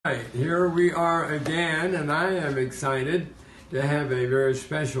Right, here we are again, and I am excited to have a very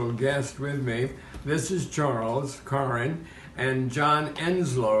special guest with me. This is Charles Curran and John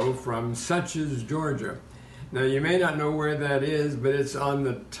Enslow from Suches, Georgia. Now, you may not know where that is, but it's on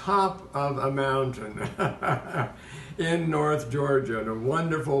the top of a mountain in North Georgia, and a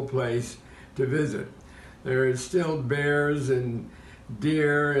wonderful place to visit. There are still bears and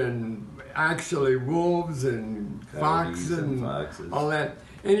deer and actually wolves and foxes and all that.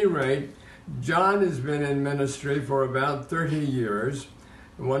 Any rate, John has been in ministry for about 30 years,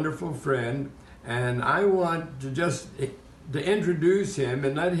 a wonderful friend, and I want to just to introduce him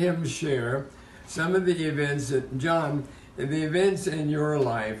and let him share some of the events that, John, the events in your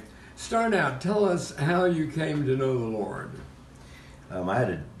life. Start out, tell us how you came to know the Lord. I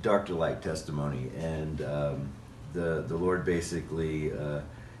had a doctor-like testimony, and the Lord basically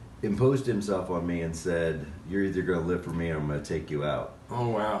imposed himself on me and said, "You're either going to live for me or I'm going to take you out." Oh,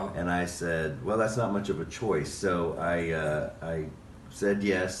 wow. And I said, well, that's not much of a choice. So I said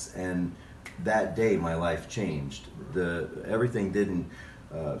yes, and that day my life changed. Everything didn't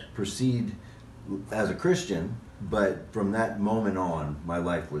proceed as a Christian, but from that moment on, my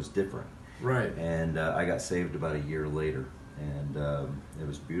life was different. Right. And I got saved about a year later, and it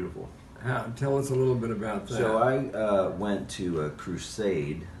was beautiful. Tell us a little bit about that. So I went to a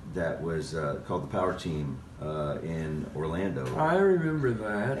crusade that was called the Power Team in Orlando. I remember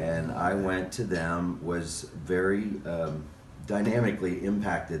that. And I went to them, was very dynamically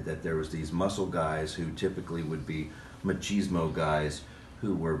impacted that there was these muscle guys who typically would be machismo guys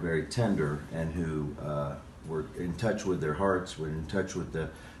who were very tender and who were in touch with their hearts, were in touch with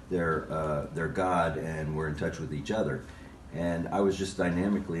their God, and were in touch with each other. And I was just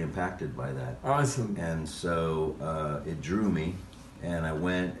dynamically impacted by that. Awesome. And so it drew me, and I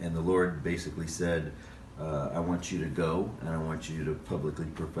went, and the Lord basically said, I want you to go, and I want you to publicly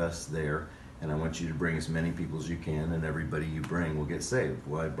profess there, and I want you to bring as many people as you can, and everybody you bring will get saved.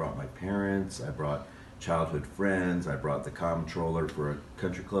 Well, I brought my parents, I brought childhood friends, I brought the comptroller for a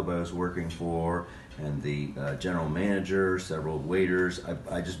country club I was working for, and the general manager, several waiters.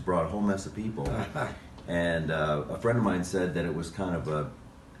 I just brought a whole mess of people. And a friend of mine said that it was kind of a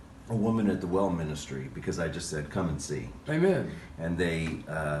woman at the well ministry, because I just said, come and see. Amen. And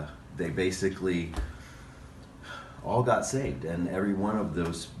they basically all got saved, and every one of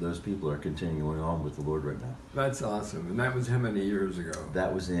those people are continuing on with the Lord right now. That's awesome. And that was how many years ago?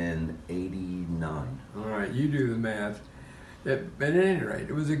 That was in '89. All right, you do the math. At any rate,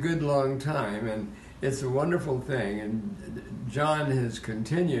 it was a good long time, and it's a wonderful thing. And John has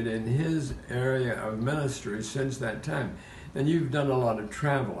continued in his area of ministry since that time. And you've done a lot of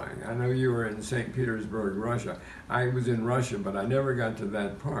traveling. I know you were in St. Petersburg, Russia. I was in Russia, but I never got to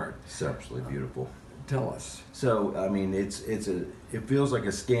that part. It's absolutely beautiful. Tell us. So, I mean, it feels like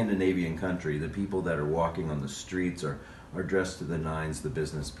a Scandinavian country. The people that are walking on the streets are dressed to the nines, the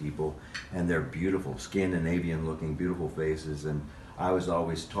business people, and they're beautiful, Scandinavian-looking, beautiful faces. And I was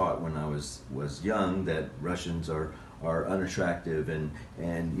always taught when I was young that Russians are unattractive and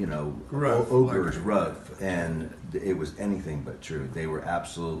you know, rough, ogres, rough, and it was anything but true. They were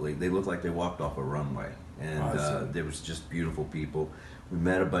absolutely, they looked like they walked off a runway, and awesome. There was just beautiful people. We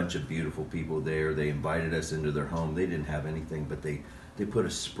met a bunch of beautiful people there. They invited us into their home. They didn't have anything, but they put a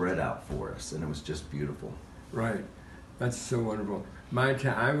spread out for us, and it was just beautiful. Right. That's so wonderful.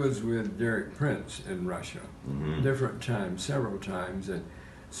 I was with Derek Prince in Russia, different times, several times, and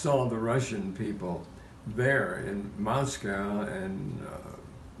saw the Russian people there in Moscow and,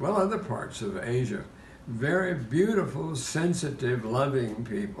 other parts of Asia. Very beautiful, sensitive, loving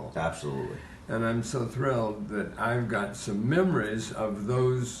people. Absolutely. And I'm so thrilled that I've got some memories of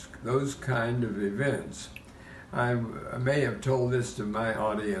those kind of events. I may have told this to my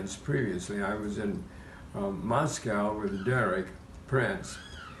audience previously. I was in Moscow with Derek Prince,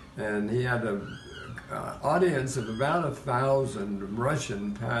 and he had an audience of about 1,000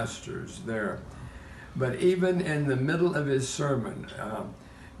 Russian pastors there. But even in the middle of his sermon,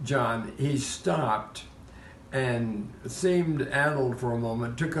 John, he stopped and seemed addled for a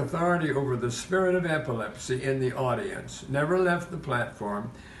moment, took authority over the spirit of epilepsy in the audience, never left the platform,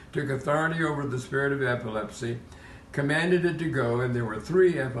 took authority over the spirit of epilepsy, commanded it to go, and there were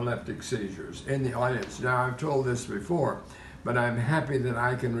 3 epileptic seizures in the audience. Now, I've told this before, but I'm happy that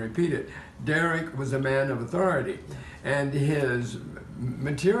I can repeat it. Derek was a man of authority, and his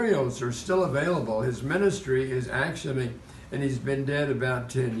materials are still available. His ministry is actually, and he's been dead about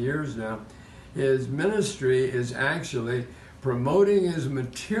 10 years now, his ministry is actually promoting his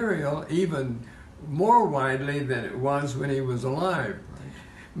material even more widely than it was when he was alive.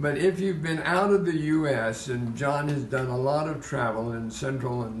 But if you've been out of the U.S., and John has done a lot of travel in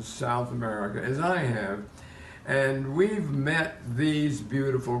Central and South America, as I have, and we've met these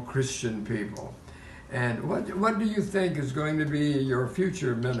beautiful Christian people. And what do you think is going to be your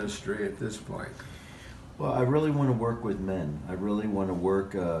future ministry at this point? Well, I really want to work with men. I really want to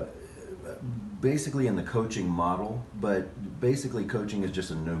work basically in the coaching model, but basically coaching is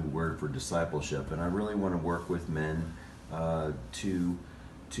just a new word for discipleship. And I really want to work with men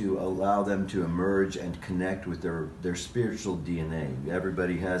to allow them to emerge and connect with their spiritual DNA.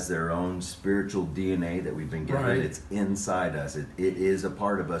 Everybody has their own spiritual DNA that we've been given. Right. It's inside us. It is a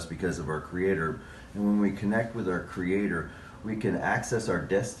part of us because of our Creator. And when we connect with our Creator, we can access our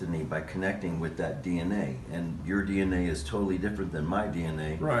destiny by connecting with that DNA. And your DNA is totally different than my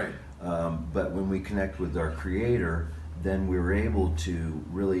DNA. Right. But when we connect with our Creator, then we're able to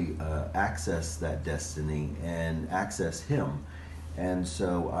really access that destiny and access Him. And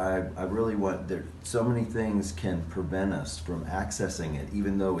so I really want, there so many things can prevent us from accessing it,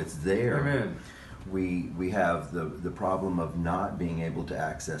 even though it's there. Amen. We have the problem of not being able to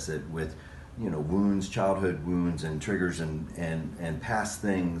access it with, wounds, childhood wounds and triggers and past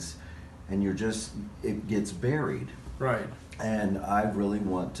things, and it gets buried. Right. And I really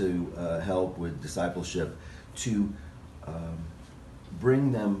want to help with discipleship to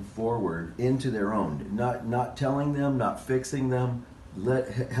bring them forward into their own, not telling them, not fixing them,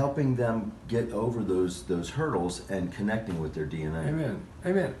 helping them get over those hurdles and connecting with their DNA. Amen.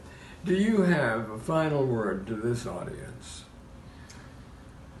 Amen. Do you have a final word to this audience?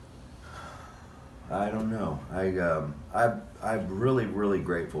 I don't know. I'm really, really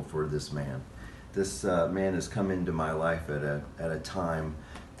grateful for this man. This man has come into my life at a time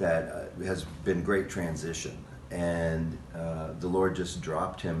that has been great transition. And the Lord just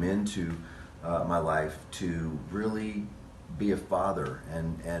dropped him into my life to really be a father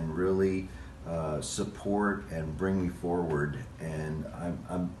and really support and bring me forward. And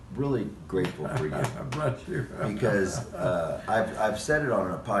I'm really grateful for you. Bless you. Because I've said it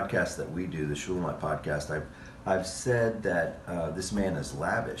on a podcast that we do, the Shulamite podcast. I've said that this man is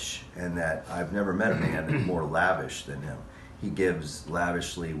lavish, and that I've never met a man more lavish than him. He gives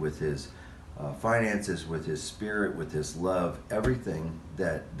lavishly with his finances, with his spirit, with his love. Everything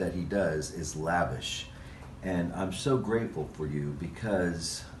that he does is lavish. And I'm so grateful for you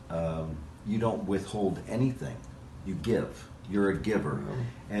because you don't withhold anything. You give. You're a giver. Mm-hmm.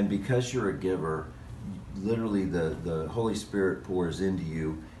 And because you're a giver, literally the Holy Spirit pours into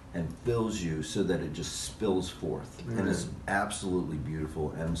you and fills you so that it just spills forth. Mm-hmm. And it's absolutely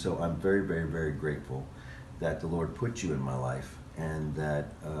beautiful. And so I'm very, very, very grateful that the Lord put you in my life, and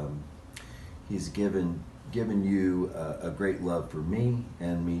that He's given you a great love for me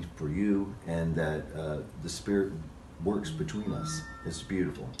and me for you, and that the Spirit works between us. It's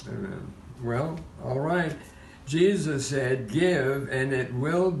beautiful. Amen. Well, all right. Jesus said, give, and it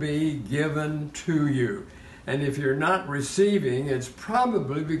will be given to you. And if you're not receiving, it's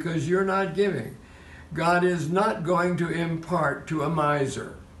probably because you're not giving. God is not going to impart to a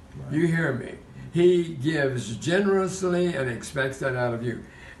miser. Right. You hear me? He gives generously and expects that out of you.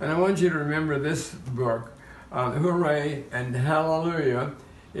 And I want you to remember this book, Hooray and Hallelujah.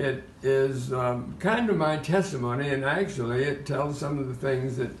 It is kind of my testimony, and actually it tells some of the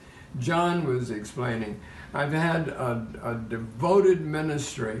things that John was explaining. I've had a devoted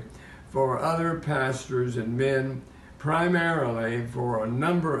ministry for other pastors and men, primarily for a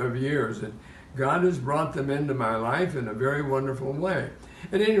number of years, and God has brought them into my life in a very wonderful way.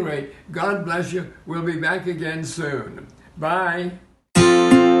 At any rate, God bless you. We'll be back again soon. Bye.